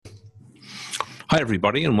Hi,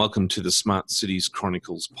 everybody, and welcome to the Smart Cities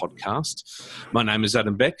Chronicles podcast. My name is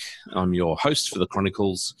Adam Beck. I'm your host for the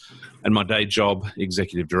Chronicles, and my day job,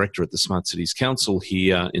 Executive Director at the Smart Cities Council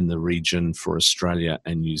here in the region for Australia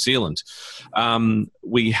and New Zealand.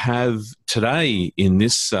 We have today in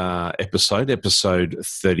this episode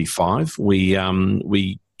 35,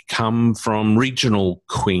 we come from regional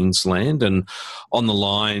Queensland, and on the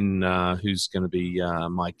line who's going to be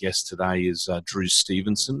my guest today is Drew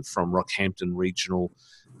Stevenson from Rockhampton Regional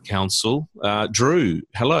Council. Drew,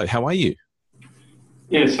 hello, how are you?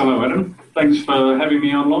 Yes, hello Adam. Thanks for having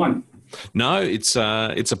me online. No, it's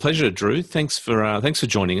a pleasure, Drew. Thanks for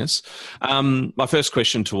joining us. My first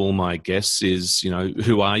question to all my guests is,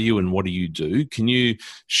 who are you and what do you do? Can you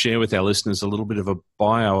share with our listeners a little bit of a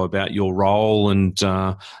bio about your role and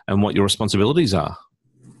what your responsibilities are?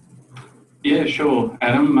 Yeah, sure,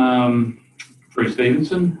 Adam. Drew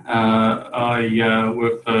Stevenson. I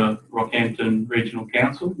work for Rockhampton Regional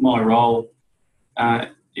Council. My role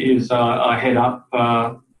is I head up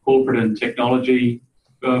corporate and technology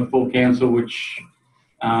for council, which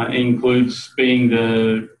includes being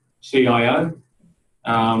the CIO,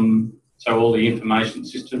 so all the information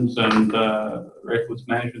systems and records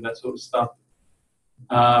management, that sort of stuff,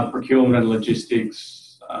 procurement and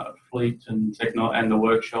logistics, fleet and and the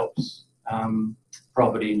workshops,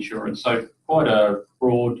 property insurance. So quite a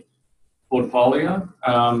broad portfolio.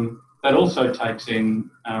 That also takes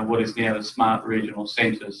in what is now the Smart Regional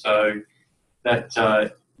Centre. So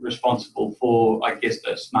that responsible for, I guess,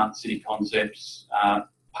 the smart city concepts,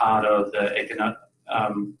 part of the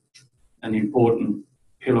an important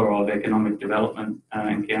pillar of economic development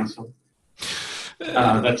in council.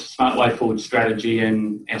 That's a Smart Way Forward strategy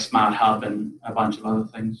and our Smart Hub and a bunch of other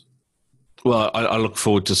things. Well, I look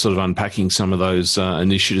forward to sort of unpacking some of those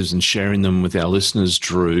initiatives and sharing them with our listeners,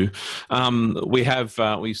 Drew. We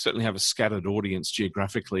certainly have a scattered audience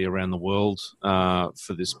geographically around the world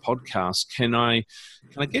for this podcast. Can I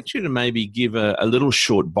get you to maybe give a little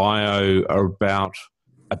short bio about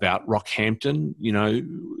Rockhampton?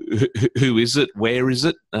 Who is it? Where is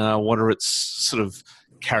it? What are its sort of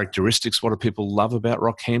characteristics? What do people love about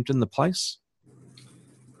Rockhampton, the place?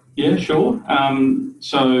 Yeah, sure.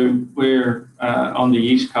 So we're on the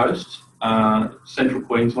east coast, central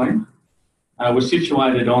Queensland. We're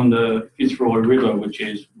situated on the Fitzroy River, which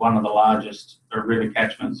is one of the largest river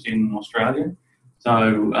catchments in Australia.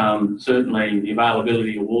 So certainly the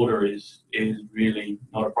availability of water is really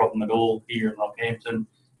not a problem at all here in Rockhampton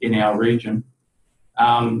in our region.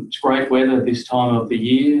 It's great weather this time of the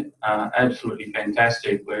year, absolutely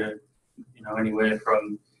fantastic. We're anywhere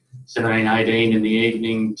from 17, 18 in the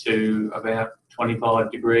evening to about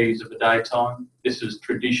 25 degrees of the daytime. This is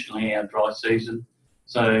traditionally our dry season,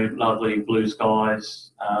 so lovely blue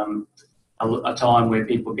skies, a time where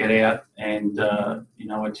people get out and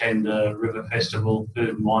attend a river festival, food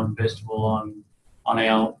and wine festival on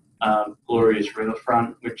our glorious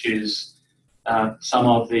riverfront, which is some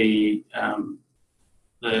of the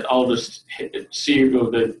oldest series,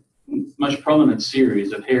 or the most prominent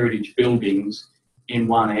series of heritage buildings in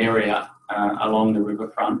one area along the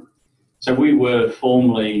riverfront. So we were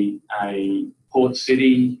formerly a port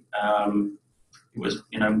city. It was,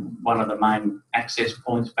 one of the main access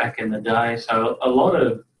points back in the day. So a lot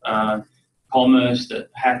of commerce that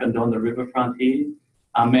happened on the riverfront here.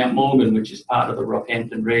 Mount Morgan, which is part of the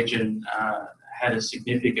Rockhampton region, had a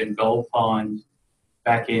significant gold find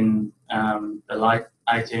back in the late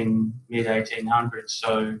mid 1800s.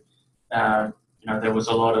 So there was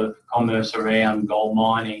a lot of commerce around gold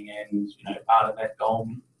mining and, part of that gold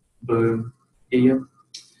boom here.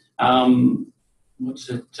 What's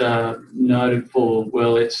it noted for?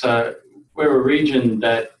 Well, we're a region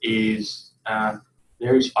that is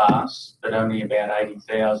very sparse, but only about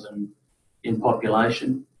 80,000 in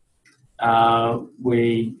population.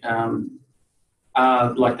 We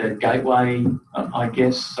are like the gateway, I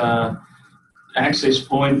guess, access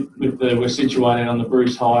point. We're situated on the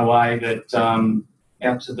Bruce Highway that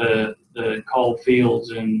out to the coal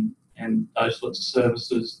fields and those sorts of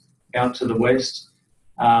services out to the west.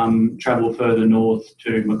 Travel further north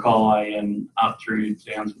to Mackay and up through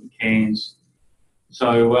down to Cairns.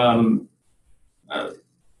 So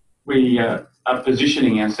we are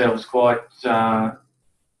positioning ourselves quite a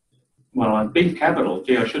beef capital.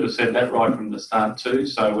 Gee, I should have said that right from the start too.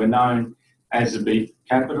 So we're known as the beef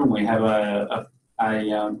capital. We have a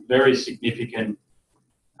very significant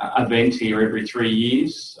event here every 3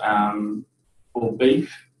 years for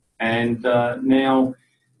beef, and now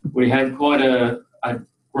we have quite a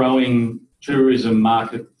growing tourism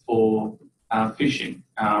market for fishing.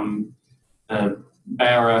 The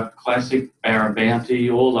Barra Classic, Barra Bounty,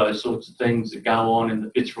 all those sorts of things that go on in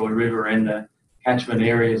the Fitzroy River and the catchment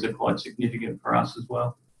areas are quite significant for us as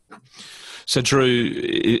well. So, Drew,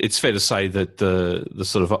 it's fair to say that the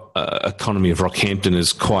sort of economy of Rockhampton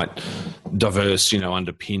is quite diverse,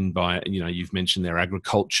 underpinned by, you've mentioned their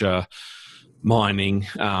agriculture, mining,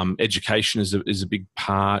 education is a big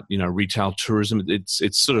part, retail, tourism.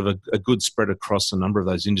 It's sort of a good spread across a number of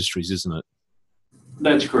those industries, isn't it?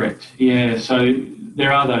 That's correct. Yeah. So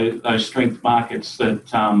there are those strength markets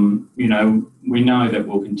that, we know that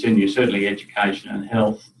will continue, certainly education and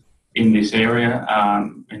health in this area.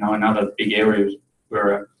 Another big area is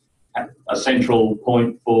we're a central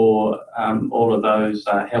point for all of those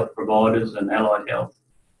health providers and allied health.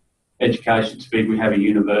 Education's big. We have a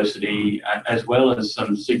university as well as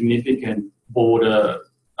some significant border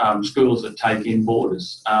schools that take in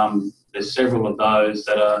borders. There's several of those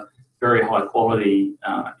that are very high quality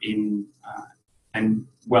and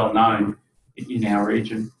well known in our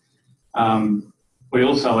region. We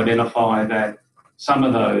also identify that some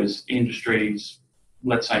of those industries,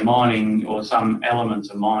 let's say mining or some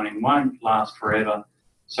elements of mining, won't last forever.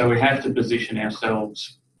 So we have to position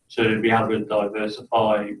ourselves to be able to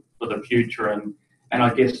diversify for the future and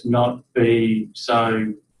I guess not be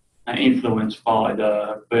so influenced by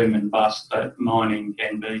the boom and bust that mining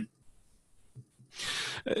can be.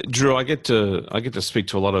 Drew, I get to speak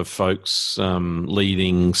to a lot of folks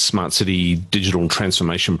leading smart city digital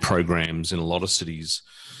transformation programs in a lot of cities,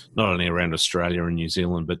 not only around Australia and New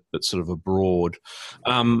Zealand, but sort of abroad.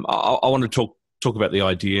 I want to talk about the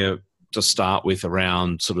idea to start with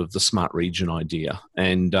around sort of the smart region idea.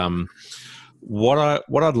 And what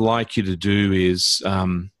I'd like you to do is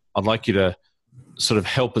I'd like you to sort of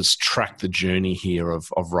help us track the journey here of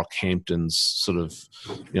Rockhampton's sort of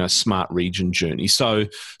smart region journey. So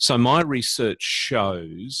my research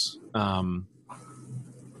shows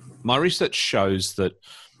that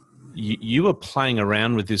you were playing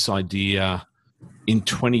around with this idea in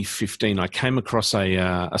 2015. I came across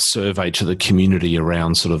a survey to the community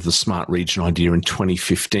around sort of the smart region idea in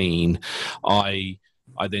 2015. I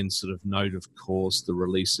then sort of note, of course, the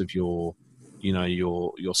release of your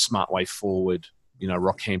Smart Way Forward,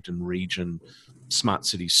 Rockhampton region smart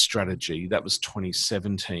city strategy. That was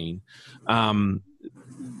 2017.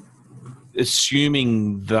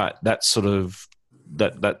 Assuming that sort of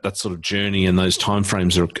journey and those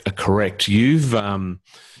timeframes are correct, you've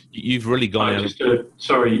really gone out.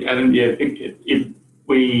 Sorry, Adam. Yeah, if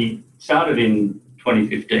we started in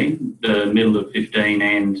 2015, the middle of 15,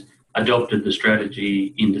 and adopted the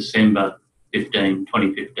strategy in December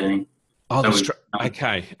 2015. Oh,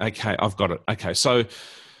 okay, I've got it. Okay, so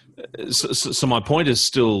my point is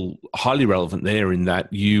still highly relevant there in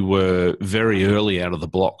that you were very early out of the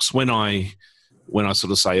blocks. When I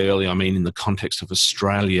sort of say early, I mean in the context of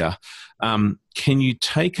Australia. Can you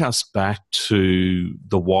take us back to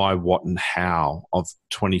the why, what, and how of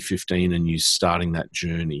 2015 and you starting that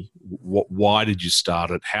journey? Why did you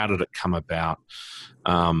start it? How did it come about?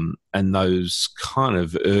 And those kind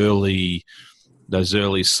of early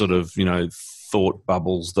sort of, thought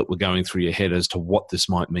bubbles that were going through your head as to what this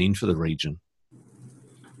might mean for the region.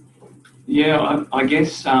 Yeah, I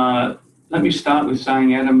guess let me start with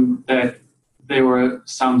saying, Adam, that there were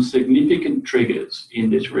some significant triggers in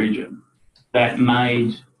this region that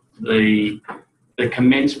made the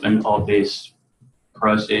commencement of this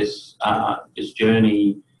process, this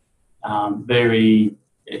journey, very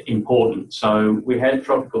important. So we had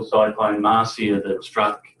Tropical Cyclone Marcia that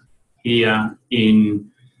struck here in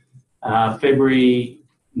February,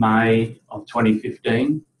 May of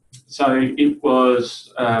 2015. So it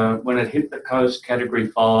was when it hit the coast, Category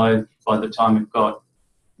 5, by the time it got,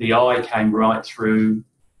 the eye came right through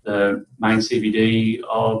the main CBD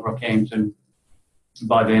of Rockhampton.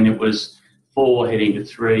 By then it was 4 heading to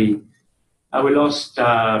 3. We lost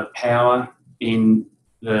power in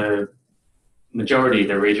the majority of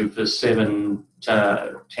the region for 7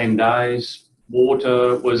 to 10 days.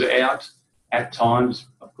 Water was out at times,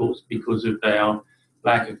 of course, because of our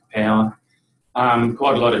lack of power.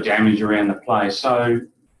 Quite a lot of damage around the place. So,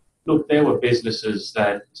 look, there were businesses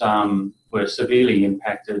that were severely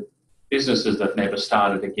impacted, businesses that never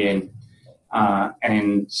started again,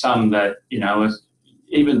 and some that,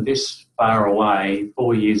 even this far away,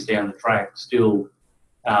 4 years down the track, still,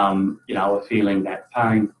 are feeling that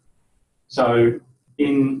pain. So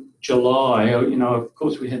in July, of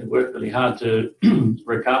course, we had to work really hard to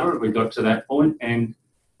recover. We got to that point and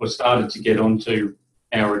we started to get onto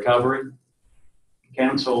our recovery.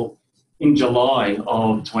 Council in July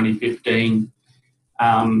of 2015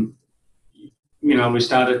 we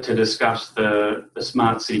started to discuss the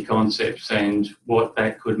smart city concepts and what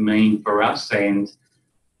that could mean for us. And,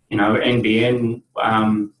 NBN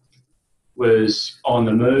was on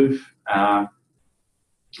the move,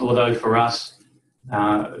 although for us,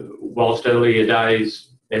 whilst earlier days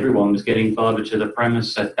everyone was getting fibre to the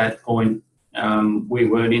premise, at that point we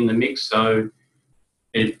weren't in the mix. So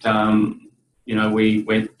it, we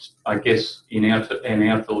went, I guess, in our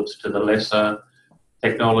thoughts, to the lesser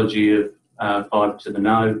technology of fibre to the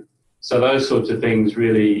node. So those sorts of things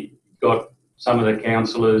really got some of the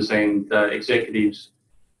councillors and executives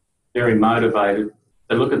very motivated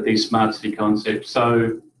to look at these smart city concepts.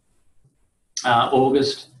 So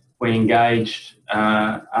August, we engaged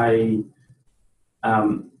a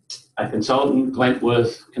consultant,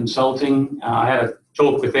 Glentworth Consulting. I had a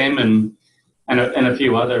talk with them and a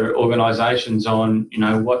few other organisations on,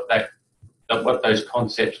 what those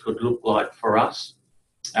concepts could look like for us.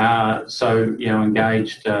 So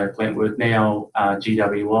engaged Glentworth, now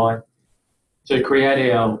GWI, to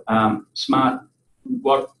create our smart,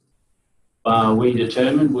 what we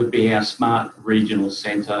determined would be our smart regional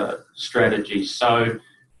centre strategy. So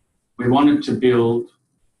we wanted to build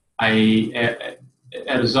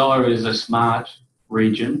our desire is a smart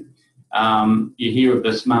region. You hear of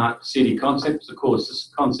the smart city concepts. Of course,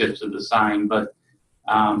 the concepts are the same, but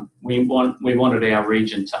we wanted our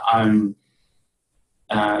region to own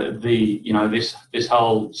this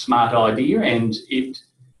whole smart idea. And it,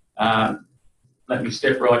 let me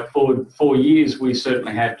step right forward. 4 years, we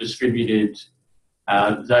certainly have distributed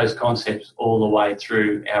those concepts all the way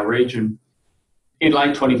through our region. In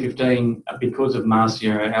late 2015, because of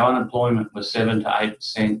Marcia, our unemployment was 7 to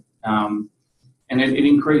 8%, and it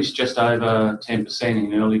increased just over 10%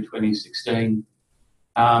 in early 2016.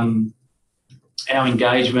 Our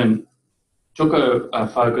engagement took a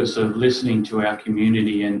focus of listening to our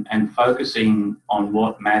community and focusing on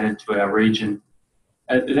what mattered to our region.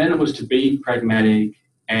 Then it was to be pragmatic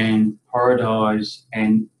and prioritise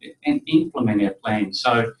and implement our plan.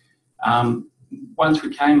 So once we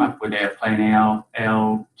came up with our plan,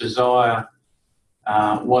 our desire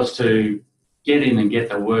was to get in and get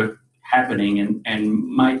the work happening and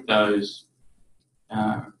make those,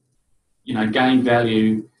 gain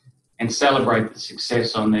value and celebrate the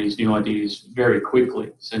success on these new ideas very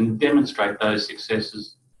quickly, and demonstrate those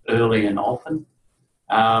successes early and often.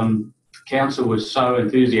 Council was so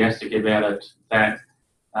enthusiastic about it that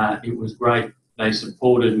it was great. They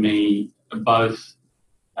supported me both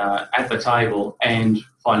at the table and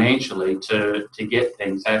financially to get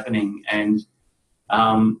things happening. And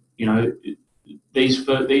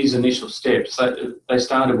these initial steps, they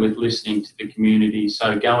started with listening to the community.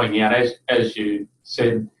 So going out, as you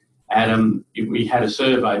said, Adam, we had a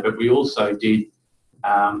survey, but we also did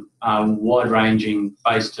wide-ranging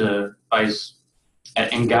face-to-face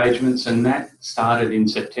engagements, and that started in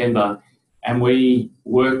September, and we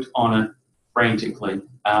worked on it frantically.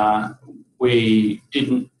 We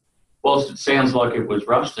didn't, whilst it sounds like it was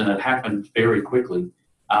rushed and it happened very quickly,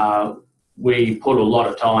 we put a lot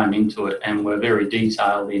of time into it and were very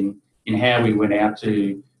detailed in how we went out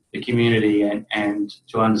to the community and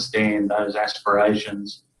to understand those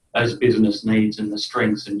aspirations, those business needs and the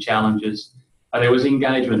strengths and challenges. There was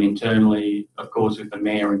engagement internally, of course, with the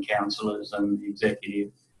mayor and councillors and the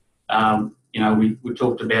executive. We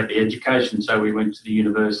talked about the education, so we went to the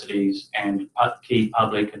universities and key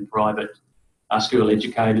public and private school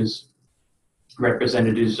educators,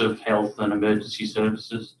 representatives of health and emergency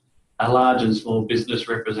services, large and small business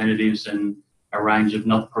representatives, and a range of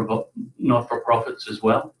not-for-profits as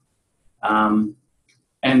well. And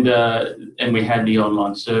we had the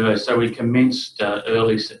online survey. So we commenced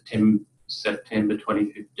early September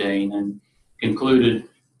 2015 and concluded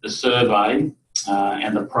the survey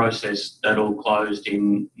and the process that all closed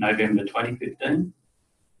in November 2015.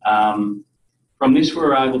 From this, we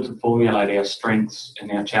were able to formulate our strengths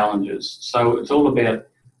and our challenges. So it's all about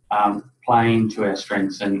playing to our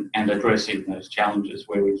strengths and addressing those challenges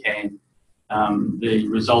where we can. The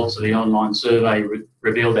results of the online survey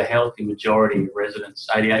revealed a healthy majority of residents,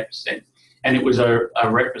 88%, and it was a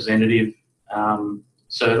representative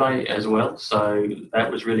survey as well, so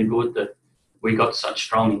that was really good that we got such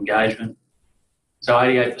strong engagement. So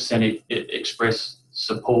 88% expressed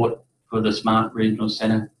support for the Smart Regional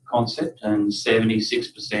Centre concept, and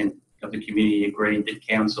 76% of the community agreed that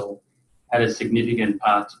council had a significant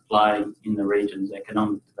part to play in the region's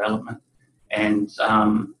economic development, and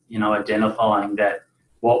identifying that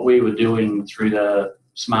what we were doing through the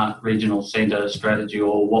Smart Regional Centre strategy,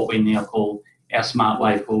 or what we now call our Smart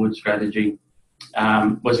Way Forward strategy,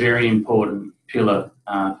 was a very important pillar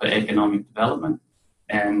for economic development.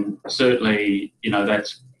 And certainly,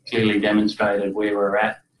 that's clearly demonstrated where we're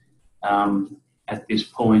at this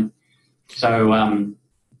point. So,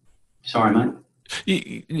 sorry, mate.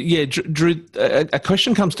 Yeah, Drew, a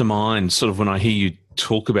question comes to mind sort of when I hear you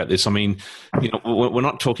talk about this. I mean, we're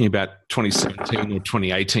not talking about 2017 or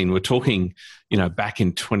 2018. We're talking, back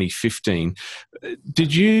in 2015.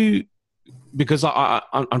 Did you, because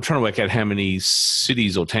I'm trying to work out how many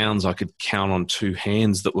cities or towns I could count on two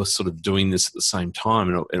hands that were sort of doing this at the same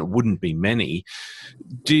time, and it wouldn't be many.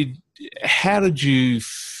 How did you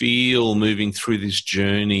feel moving through this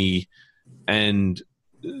journey and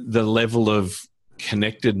the level of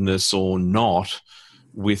connectedness or not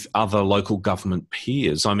with other local government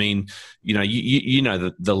peers? I mean,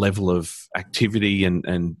 the level of activity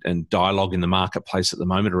and dialogue in the marketplace at the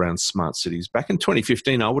moment around smart cities. Back in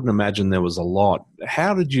 2015, I wouldn't imagine there was a lot.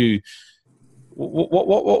 How did you?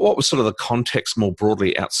 What was sort of the context more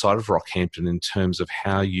broadly outside of Rockhampton in terms of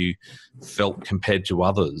how you felt compared to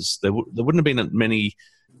others? There wouldn't have been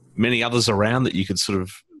many others around that you could sort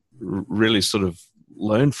of really sort of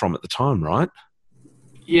learn from at the time, right?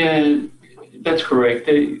 Yeah, that's correct.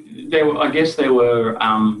 There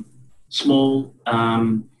were small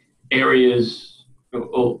areas,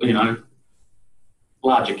 or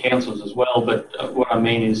larger councils as well. But what I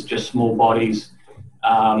mean is just small bodies.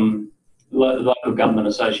 Local Government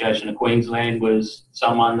Association of Queensland was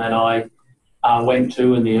someone that I went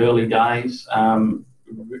to in the early days.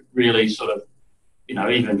 Really, sort of,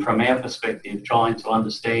 even from our perspective, trying to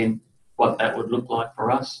understand what that would look like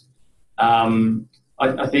for us.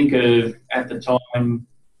 I think at the time,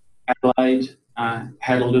 Adelaide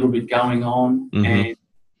had a little bit going on, and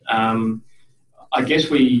I guess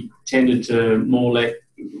we tended to more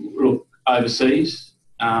look overseas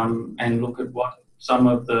and look at what some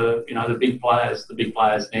of the big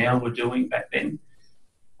players now were doing back then.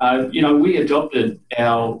 We adopted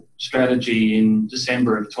our strategy in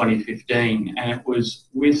December of 2015, and it was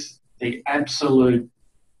with the absolute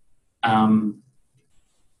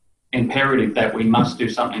imperative that we must do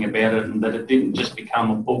something about it, and that it didn't just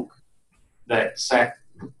become a book that sat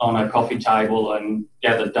on a coffee table and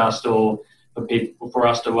gathered dust, or for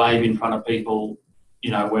us to wave in front of people,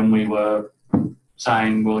 when we were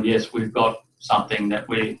saying, well, yes, we've got something that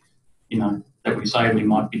we say we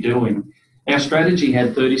might be doing. Our strategy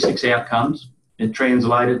had 36 outcomes. It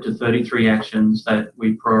translated to 33 actions that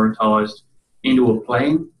we prioritised into a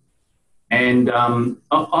plan. And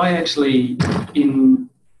I actually, in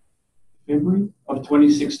February of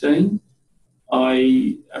 2016,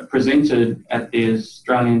 I presented at the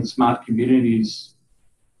Australian Smart Communities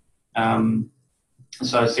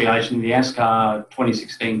Association, the ASCAR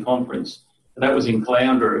 2016 conference. That was in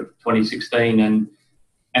Caloundra of 2016, and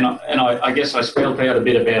I guess I spelled out a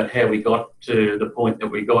bit about how we got to the point that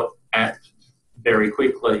we got at very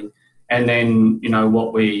quickly, and then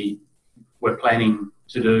what we were planning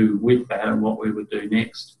to do with that and what we would do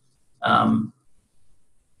next. A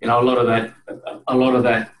lot of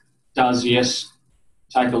that does, yes,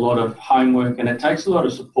 take a lot of homework, and it takes a lot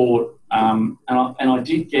of support. And I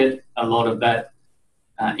did get a lot of that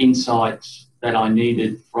insights that I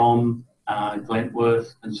needed from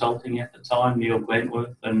Glentworth Consulting at the time, Neil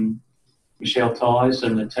Glentworth and Michelle Ties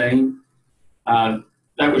and the team.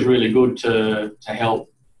 That was really good to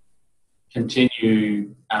help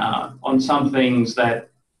continue on some things that,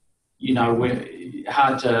 were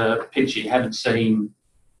hard to picture. You hadn't seen,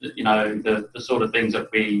 the sort of things that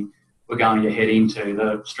we were going to head into,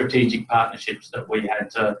 the strategic partnerships that we had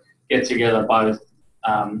to get together, both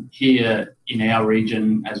here in our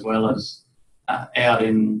region as well as out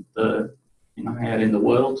in the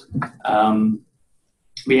world.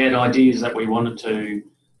 We had ideas that we wanted to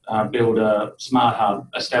build a smart hub,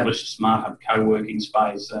 establish a smart hub co-working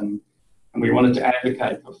space, and we wanted to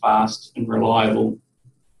advocate for fast and reliable,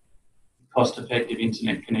 cost-effective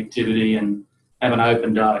internet connectivity, and have an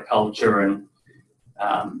open data culture, and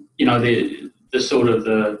the sort of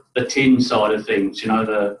the tin side of things,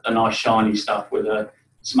 the nice shiny stuff with a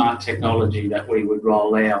smart technology that we would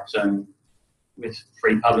roll out, and with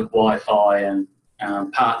free public Wi-Fi, and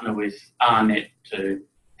partner with ARNet to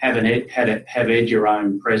have Edge your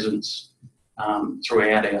own presence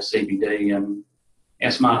throughout our CBD, and our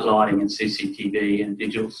smart lighting and CCTV and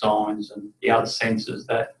digital signs and the other sensors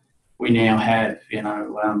that we now have.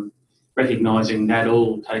 Recognising that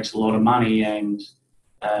all takes a lot of money, and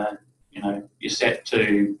you're set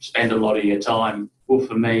to spend a lot of your time. Well,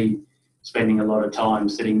 for me, spending a lot of time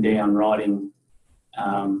sitting down writing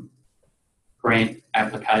grant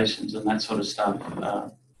applications and that sort of stuff,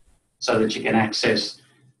 so that you can access,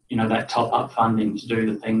 that top-up funding to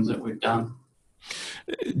do the things that we've done.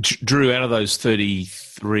 Drew, out of those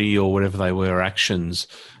 33 or whatever they were actions,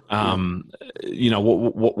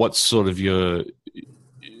 what's sort of your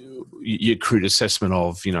crude assessment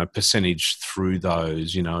of, percentage through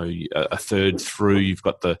those, a third through, you've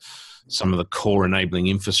got some of the core enabling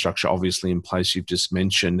infrastructure obviously in place you've just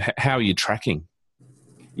mentioned. How are you tracking?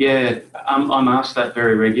 Yeah, I'm asked that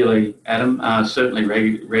very regularly, Adam, certainly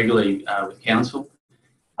regularly with council.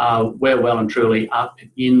 We're well and truly up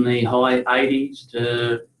in the high 80s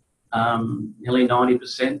to nearly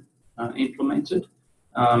 90% implemented.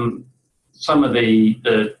 Some of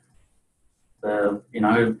the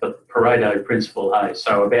Pareto principle,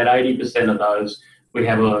 so about 80% of those we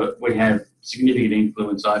have significant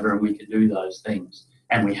influence over, and we can do those things,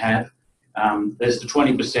 and we have. There's the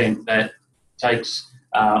 20% that takes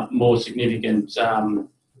more significant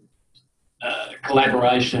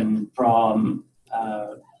collaboration from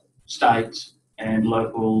states and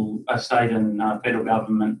local, state and federal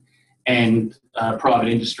government and private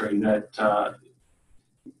industry. That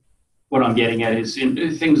what I'm getting at is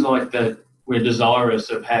in things like that. We're desirous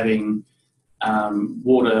of having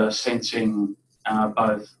water sensing,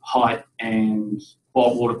 both height and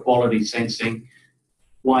water quality sensing,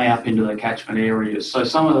 way up into the catchment areas. So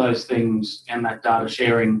some of those things and that data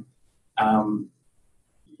sharing,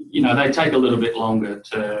 they take a little bit longer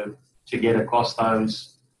to get across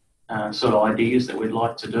those sort of ideas that we'd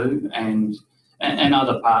like to do, and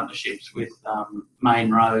other partnerships with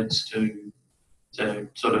main roads to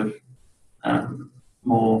sort of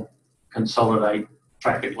more consolidate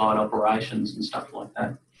traffic light operations and stuff like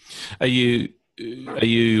that. Are you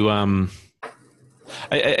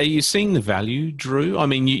seeing the value, Drew? I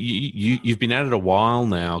mean, you've been at it a while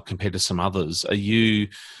now compared to some others. Are you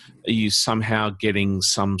somehow getting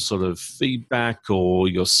some sort of feedback, or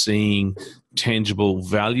you're seeing tangible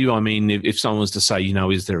value? I mean, if someone was to say,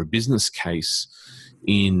 is there a business case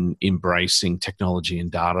in embracing technology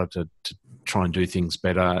and data to try and do things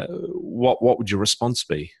better, what would your response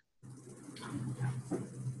be?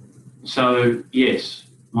 So, yes,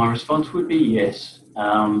 my response would be yes.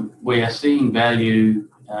 We are seeing value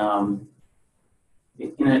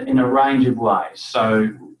in a range of ways. So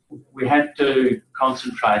we had to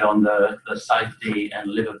concentrate on the safety and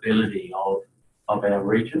livability of our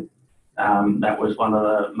region. That was one of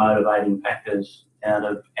the motivating factors out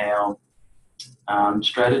of our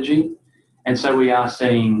strategy. And so we are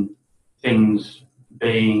seeing things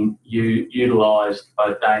being utilised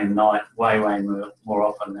both day and night way more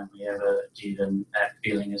often than we ever did, and that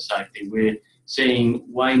feeling of safety. We're seeing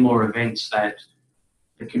way more events that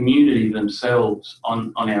the community themselves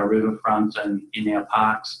on our riverfront and in our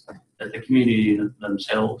parks, that the community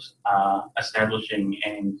themselves are establishing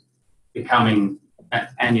and becoming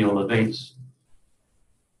annual events.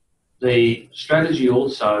 The strategy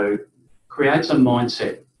also creates a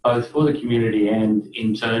mindset both for the community and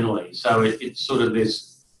internally. So it's sort of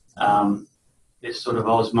this sort of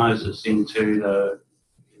osmosis into the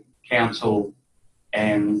council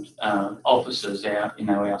and officers, our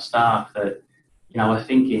staff that are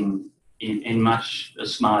thinking in much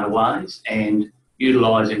smarter ways and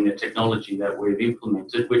utilising the technology that we've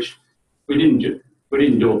implemented, which we didn't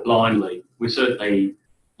do it blindly. We certainly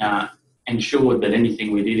ensured that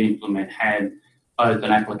anything we did implement had both an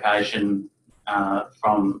application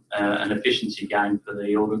from an efficiency gain for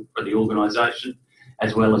the organisation,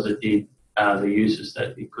 as well as it did the uses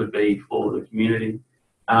that it could be for the community.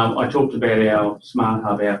 I talked about our Smart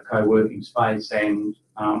Hub, our co-working space, and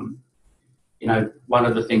one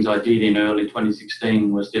of the things I did in early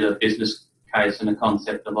 2016 was did a business case and a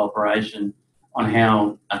concept of operation on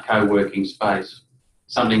how a co-working space,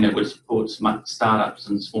 something that would support startups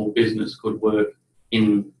and small business, could work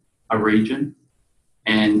in a region.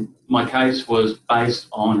 And my case was based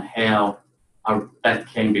on how that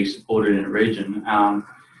can be supported in a region.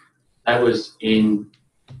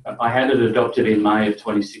 I had it adopted in May of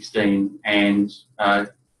 2016, and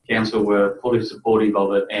council were fully supportive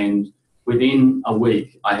of it. And within a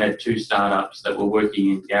week, I had 2 startups that were working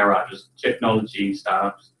in garages, technology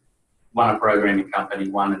startups, one a programming company,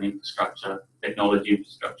 one an technology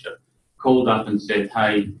infrastructure, called up and said,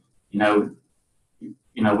 hey,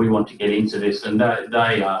 we want to get into this. And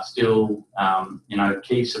they are still,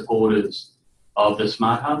 key supporters of the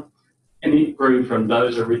Smart Hub. And it grew from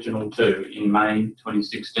those original 2 in May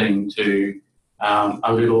 2016 to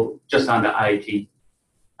just under 80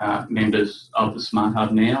 members of the Smart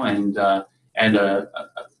Hub now, and a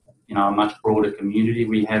much broader community.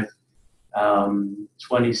 We have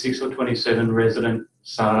 26 or 27 resident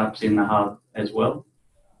startups in the hub as well,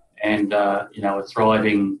 and a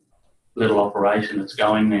thriving little operation that's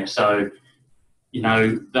going there. So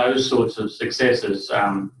those sorts of successes,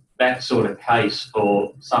 that sort of case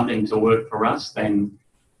for something to work for us, then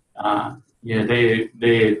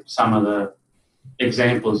they're some of the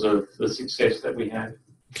examples of the success that we have.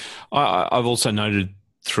 I've also noted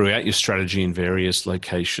throughout your strategy in various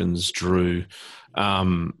locations, Drew,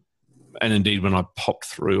 and indeed when I popped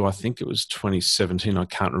through, I think it was 2017, I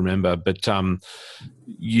can't remember, but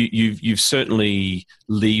you've certainly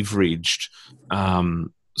leveraged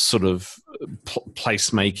sort of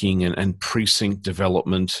placemaking and precinct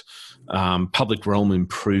development, public realm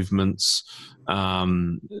improvements,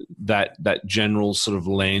 that general sort of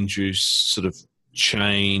land use sort of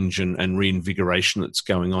change and reinvigoration that's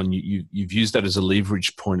going on. You've used that as a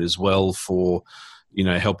leverage point as well for,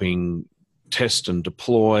 helping test and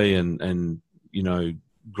deploy and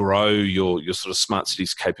grow your sort of smart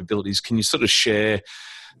cities capabilities. Can you sort of share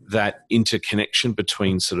that interconnection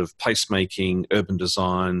between sort of placemaking, urban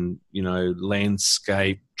design,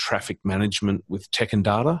 landscape, traffic management with tech and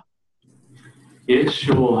data? Yeah,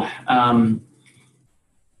 sure.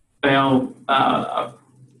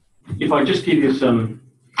 If I just give you some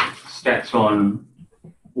stats on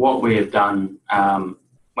what we have done,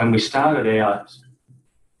 when we started out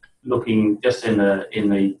looking just in the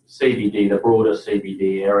CBD, the broader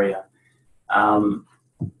CBD area,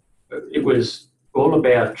 it was all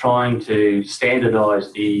about trying to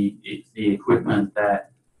standardise the equipment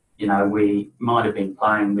that we might have been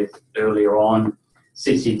playing with earlier on.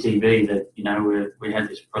 CCTV, that we had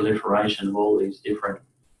this proliferation of all these different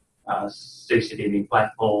CCTV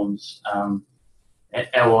platforms.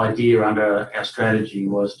 Our idea under our strategy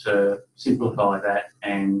was to simplify that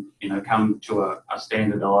and come to a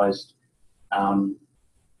standardised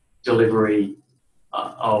delivery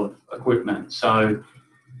of equipment. So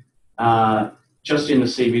just in the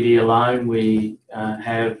CBD alone, we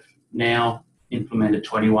have now implemented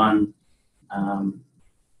 21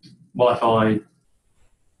 Wi-Fi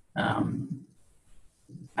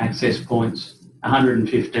access points,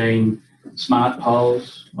 115 smart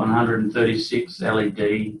poles, 136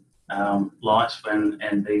 LED lights,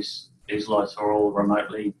 and these lights are all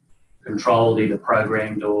remotely controlled, either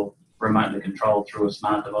programmed or remotely controlled through a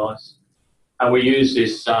smart device. We use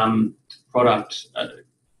this product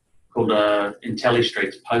called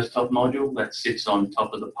IntelliStreet's post-top module that sits on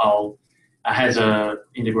top of the pole. It has a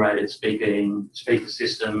integrated speaker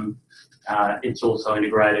system. It's also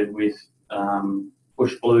integrated with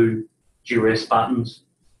push blue duress buttons.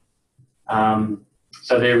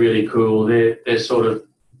 So they're really cool. They're sort of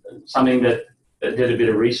something that did a bit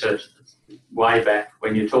of research way back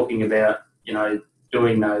when you're talking about,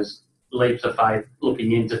 doing those leaps of faith,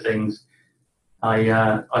 looking into things.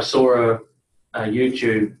 I saw a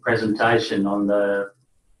YouTube presentation on the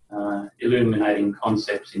illuminating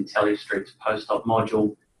concepts in IntelliStreet's post-op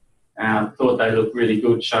module. Thought they looked really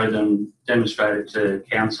good, showed them, demonstrated to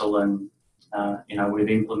council, and we've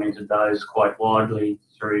implemented those quite widely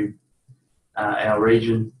through our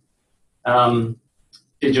region.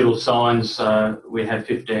 Digital signs, we have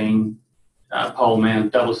 15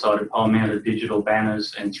 double-sided pole-mounted digital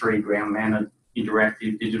banners and 3 ground-mounted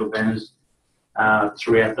interactive digital banners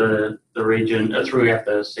throughout the region, throughout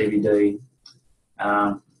the CBD,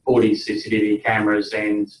 40 CCTV cameras,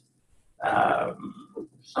 and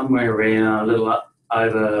somewhere around a little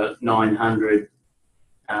over 900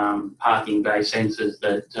 parking bay sensors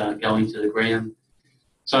that go into the ground.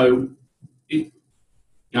 So,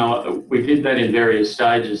 we did that in various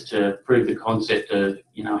stages to prove the concept of,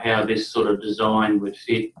 how this sort of design would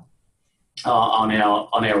fit on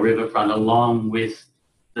our riverfront, along with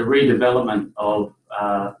the redevelopment of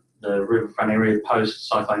the riverfront area post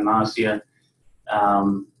Cyclone Marcia,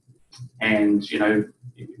 and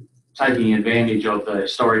taking advantage of the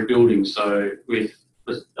historic buildings. So with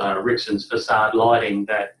Rixon's facade lighting,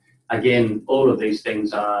 that again, all of these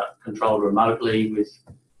things are controlled remotely with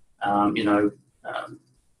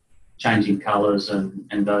changing colours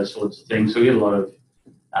and those sorts of things. So we get a lot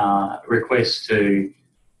of requests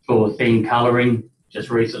for theme colouring. Just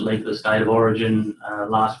recently for the State of Origin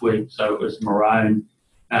last week, so it was maroon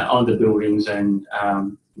on the buildings and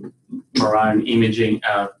maroon imaging,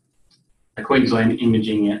 Queensland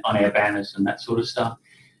imaging on our banners and that sort of stuff.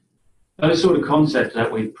 Those sort of concepts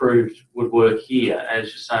that we proved would work here.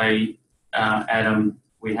 As you say, Adam,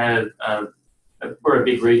 we have we're a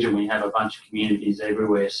big region. We have a bunch of communities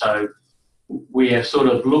everywhere. So we have sort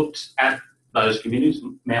of looked at those communities.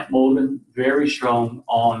 Mount Morgan, very strong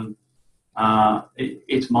on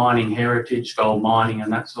its mining heritage, gold mining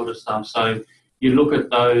and that sort of stuff. So you look at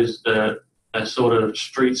those, the sort of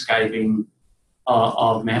streetscaping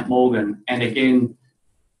of Mount Morgan, and again,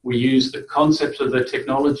 we use the concepts of the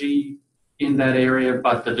technology in that area,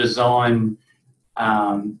 but the design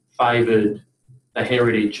favoured the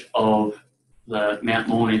heritage of the Mount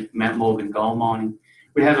Morgan gold mining.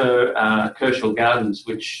 We have a Kershaw Gardens,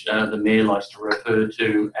 which the Mayor likes to refer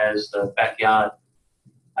to as the backyard,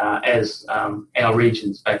 as our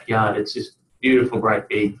region's backyard. It's this beautiful, great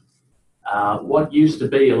big, what used to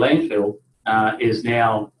be a landfill is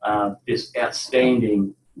now this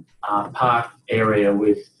outstanding park area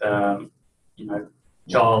with,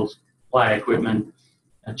 child's play equipment,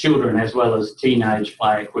 children as well as teenage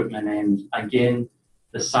play equipment, and again,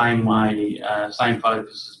 the same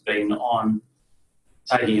focus has been on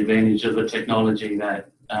taking advantage of the technology that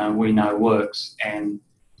we know works and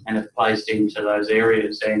have placed into those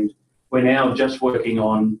areas. And we're now just working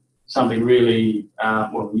on something really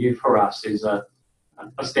new for us, is a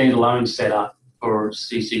standalone setup for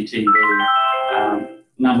CCTV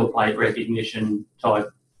number plate recognition type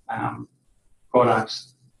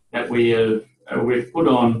products that we've put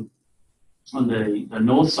on the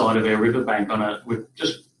north side of our riverbank. We've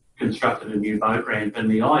just constructed a new boat ramp, and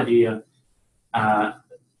the idea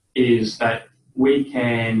is that we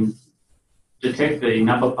can detect the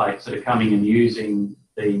number plates that are coming and using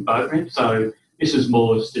the boat ramp. So this is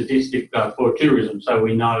more statistic for tourism, so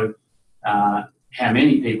we know how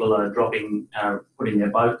many people are putting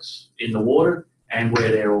their boats in the water and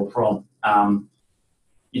where they're all from.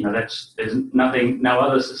 There's no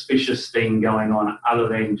other suspicious thing going on other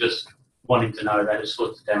than just wanting to know those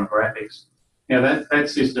sorts of demographics. Now that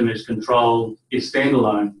system is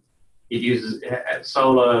standalone. It uses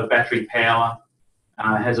solar battery power,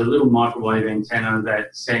 has a little microwave antenna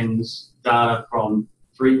that sends data from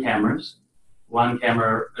 3 cameras. One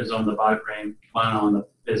camera is on the boat ramp,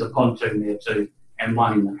 there's a pontoon there too, and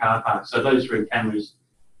one in the car park. So those 3 cameras,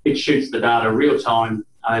 it shoots the data real time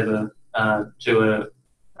over to a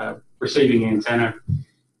receiving antenna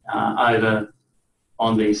over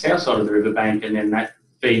on the south side of the riverbank, and then that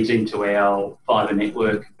feeds into our fibre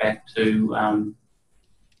network back to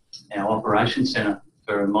our operations centre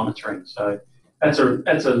for monitoring. So that's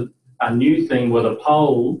a new thing where the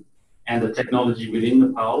pole and the technology within the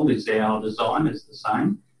pole is our design is the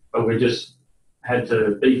same, but we just had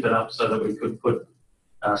to beef it up so that we could put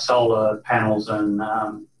solar panels and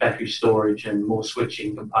battery storage and more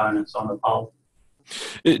switching components on the pole.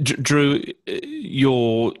 Drew,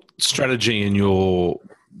 your strategy and your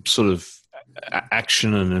sort of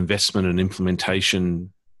action and investment and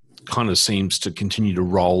implementation kind of seems to continue to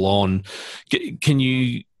roll on. Can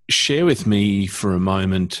you share with me for a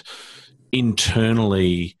moment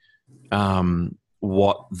internally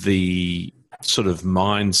what the sort of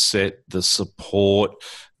mindset, the support,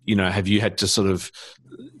 have you had to sort of,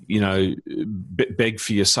 beg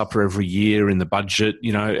for your supper every year in the budget?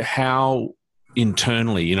 How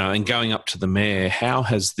internally, and going up to the Mayor, how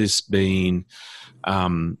has this been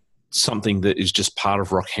something that is just part of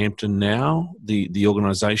Rockhampton now, the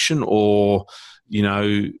organisation, or,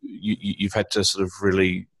 you've had to sort of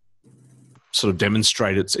really sort of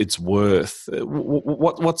demonstrate its worth?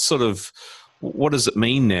 What does it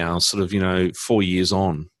mean now, sort of, 4 years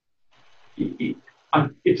on?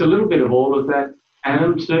 It's a little bit of all of that,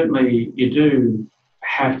 Adam. Certainly you do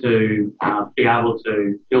have to be able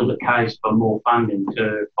to build a case for more funding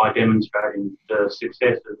by demonstrating the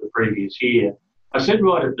success of the previous year. I said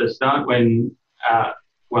right at the start right at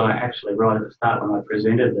the start when I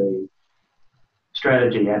presented the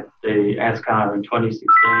strategy at the ASCAR in 2016,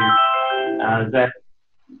 that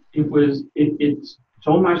it's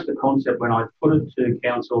almost the concept when I put it to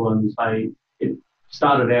council and say, it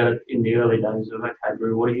started out in the early days of, okay,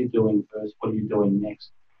 Drew, what are you doing first? What are you doing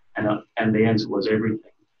next? And the answer was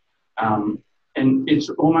everything. And it's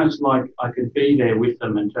almost like I could be there with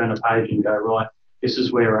them and turn a page and go, right, this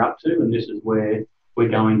is where we're up to and this is where we're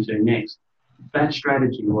going to next. That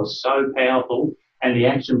strategy was so powerful, and the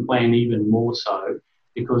action plan even more so,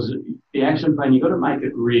 because the action plan, you've got to make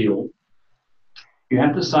it real. You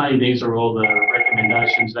have to say these are all the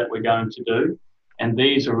recommendations that we're going to do, and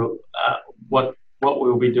these are what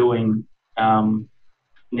we'll be doing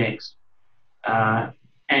next.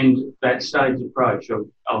 And that staged approach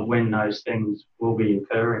of when those things will be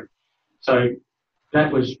occurring. So that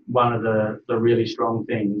was one of the really strong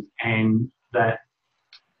things, and that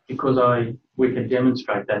because we could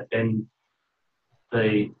demonstrate that, then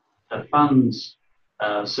the funds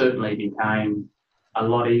certainly became a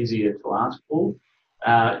lot easier to ask for.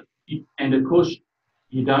 And of course,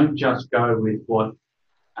 you don't just go with what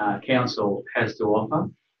council has to offer.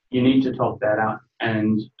 You need to top that up,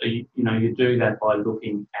 and you do that by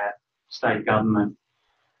looking at state government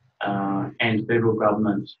and federal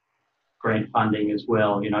government grant funding as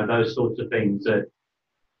well. Those sorts of things that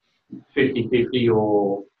 50-50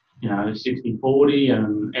 or, 60-40,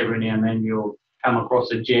 and every now and then you'll come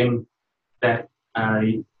across a gem that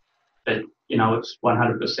it's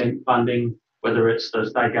 100% funding, whether it's the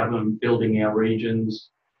state government building our regions,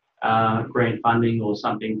 grant funding, or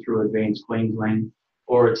something through Advanced Queensland,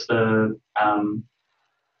 or it's the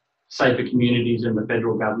safer communities in the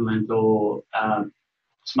federal government, or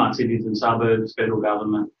smart cities and suburbs, federal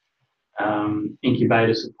government,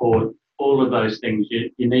 incubator support, all of those things.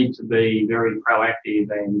 You need to be very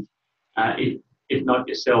proactive and, if not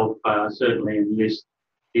yourself, certainly enlist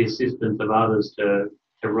the assistance of others to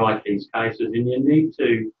write these cases. And you need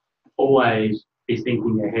to always be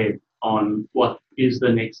thinking ahead on what is the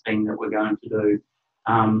next thing that we're going to do.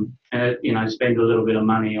 Spend a little bit of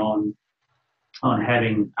money on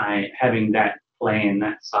having that plan,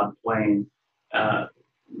 that sub plan, a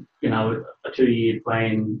 2-year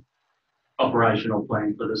plan, operational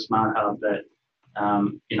plan for the Smart Hub that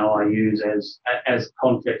I use as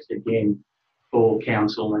context again for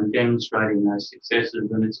council and demonstrating those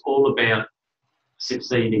successes. And it's all about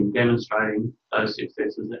succeeding, demonstrating those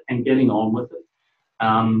successes and getting on with it.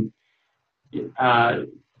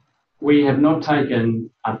 We have not taken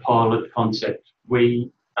a pilot concept. We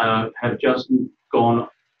have just gone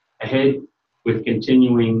ahead with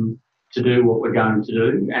continuing to do what we're going to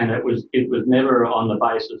do, and it was never on the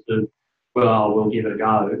basis of, well, we'll give it a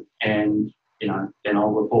go and then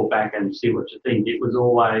I'll report back and see what you think. It was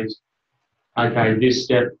always, okay, this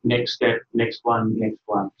step, next one.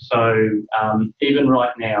 So even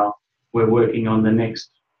right now, we're working on the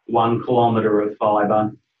next 1 kilometre of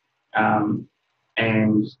fibre, and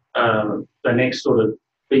the next sort of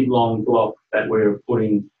big long block that we're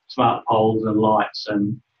putting smart poles and lights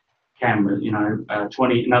and cameras,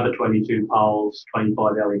 another 22 poles,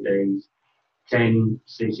 25 LEDs, 10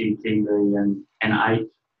 CCTV and 8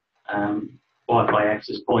 Wi-Fi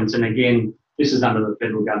access points. And again, this is under the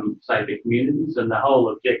federal government Safer Communities, and the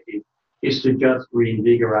whole objective is to just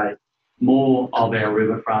reinvigorate more of our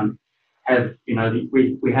riverfront. We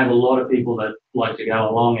have a lot of people that like to go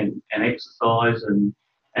along and exercise and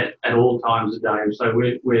at all times of day. So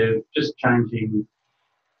we're just changing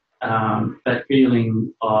that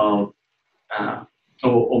feeling of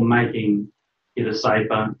or making it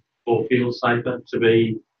safer or feel safer to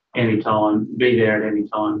be there at any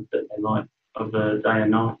time that they like of the day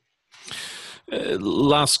and night.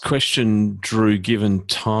 Last question, Drew, given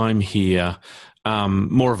time here,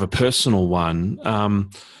 more of a personal one.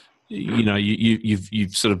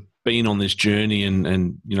 You've sort of been on this journey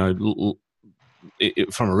and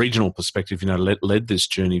from a regional perspective, led this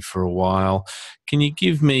journey for a while. Can you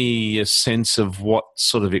give me a sense of what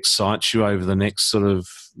sort of excites you over the next sort of,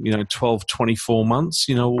 12, 24 months?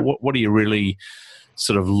 What are you really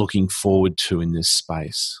sort of looking forward to in this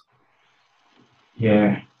space?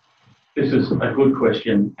 Yeah, this is a good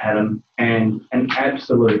question, Adam, and an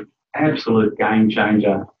absolute game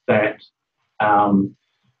changer that,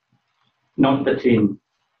 not the tin,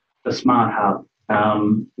 the Smart Hub.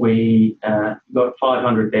 We got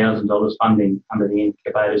 $500,000 funding under the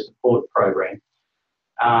Incubator Support Program,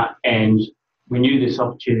 and we knew this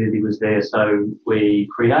opportunity was there, so we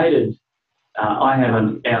created. I have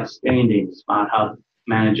an outstanding Smart Hub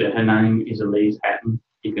manager. Her name is Elise Hatton.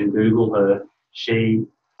 You can Google her. She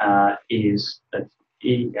is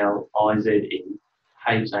ELIZEHATTIN.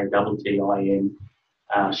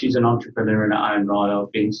 She's an entrepreneur in her own right.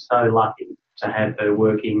 I've been so lucky to have her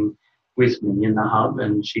working with me in the hub,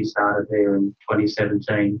 and she started there in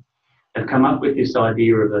 2017. They've come up with this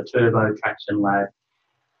idea of a turbo traction lab,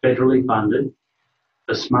 federally funded,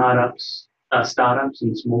 the startups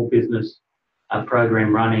and small business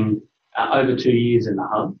program running over 2 years in the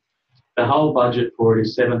hub. The whole budget for it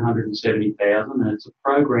is $770,000, and it's a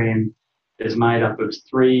program that's made up of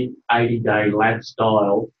 3 80-day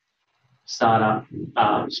lab-style startup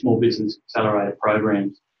small business accelerator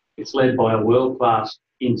programs. It's led by a world-class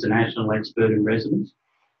international expert in residence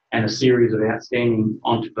and a series of outstanding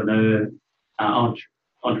entrepreneurial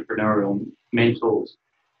mentors.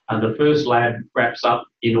 The first lab wraps up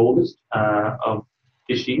in August of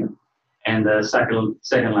this year, and the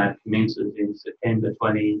second lab commences in September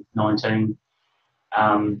 2019.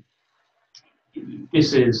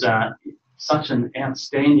 This is such an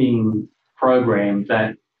outstanding program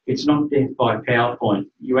that it's not death by PowerPoint.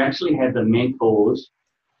 You actually have the mentors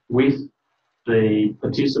with the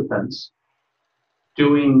participants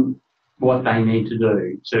doing what they need to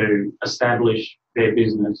do to establish their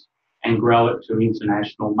business and grow it to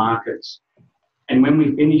international markets. And when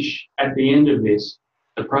we finish at the end of this,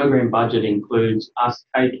 the program budget includes us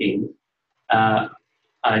taking a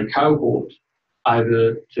cohort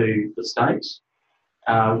over to the States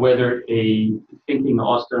whether it be thinking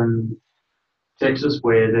Austin, Texas,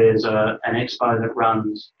 where there's an expo that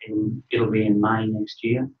runs it'll be in May next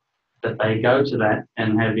year, that they go to that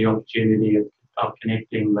and have the opportunity of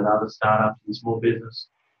connecting with other startups and small business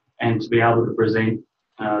and to be able to present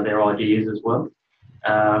their ideas as well.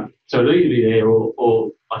 So it'll either be there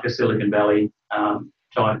or like a Silicon Valley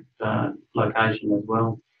type location as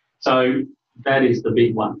well. So that is the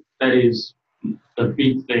big one. That is the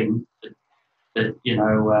big thing that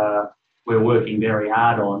we're working very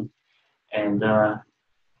hard on and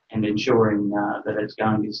ensuring that it's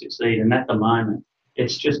going to succeed. And at the moment,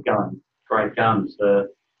 it's just going great guns. The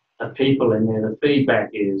people in there, the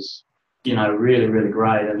feedback is, really, really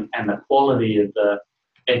great. And the quality of the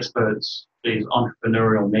experts, these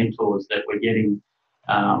entrepreneurial mentors that we're getting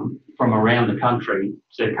from around the country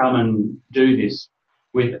to come and do this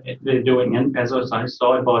they're doing it, as I say,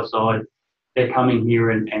 side by side. They're coming here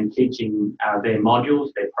and teaching their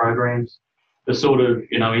modules, their programs, the sort of,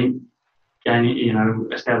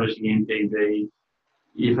 establishing NPV,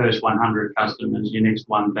 your first 100 customers, your next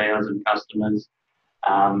 1,000 customers,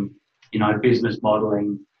 business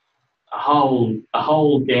modelling, a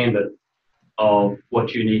whole gambit of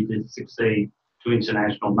what you need to succeed to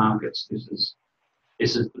international markets. This is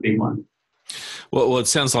the big one. Well, it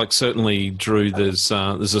sounds like certainly, Drew, there's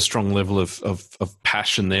a strong level of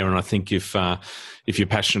passion there, and I think if you're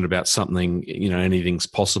passionate about something, anything's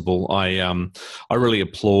possible. I really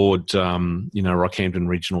applaud Rockhampton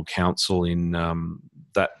Regional Council in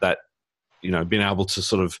that being able to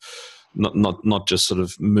sort of not just sort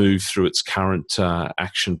of move through its current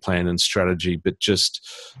action plan and strategy, but just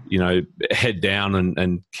head down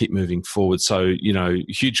and keep moving forward. So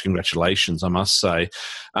huge congratulations, I must say.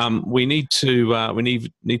 We need to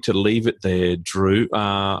leave it there, Drew.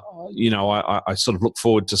 I sort of look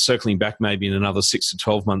forward to circling back maybe in another 6 to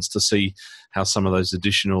 12 months to see how some of those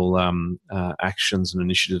additional actions and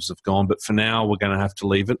initiatives have gone. But for now, we're going to have to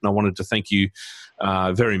leave it. And I wanted to thank you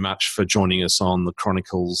very much for joining us on the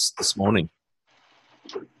Chronicles this morning.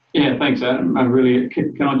 Yeah, thanks, Adam.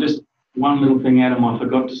 Can I just, one little thing, Adam, I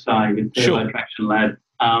forgot to say with Sure. Turbo Traction Lab,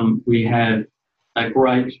 we have a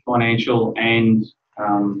great financial and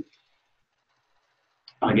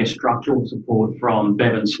structural support from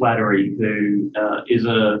Bevan Slattery, who is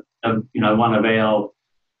one of our.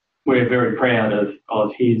 We're very proud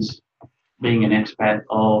of his being an expat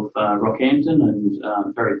of Rockhampton, and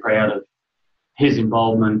very proud of his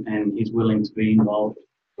involvement and his willing to be involved.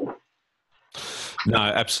 No,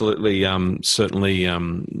 absolutely. Certainly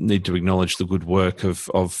need to acknowledge the good work of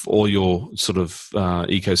all your sort of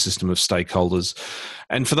ecosystem of stakeholders.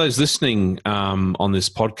 And for those listening on this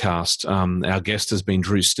podcast, our guest has been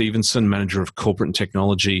Drew Stevenson, Manager of Corporate and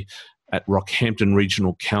Technology at Rockhampton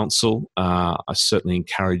Regional Council. I certainly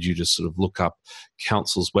encourage you to sort of look up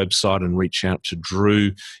Council's website and reach out to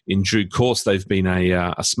Drew in due course. They've been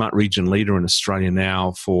a smart region leader in Australia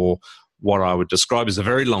now for what I would describe as a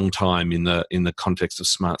very long time in the context of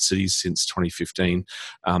smart cities, since 2015.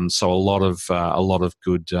 So a lot of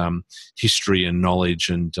good history and knowledge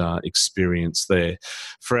and experience there.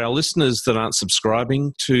 For our listeners that aren't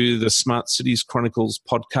subscribing to the Smart Cities Chronicles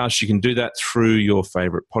podcast, you can do that through your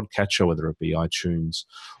favourite podcatcher, whether it be iTunes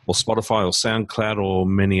or Spotify or SoundCloud or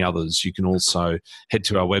many others. You can also head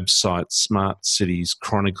to our website,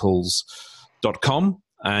 smartcitieschronicles.com,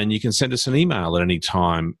 and you can send us an email at any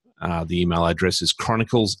time. The email address is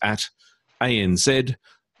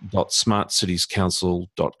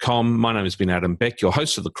chronicles@anz.smartcitiescouncil.com. My name has been Adam Beck, your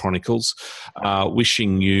host of the Chronicles,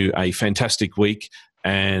 wishing you a fantastic week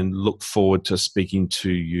and look forward to speaking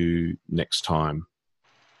to you next time.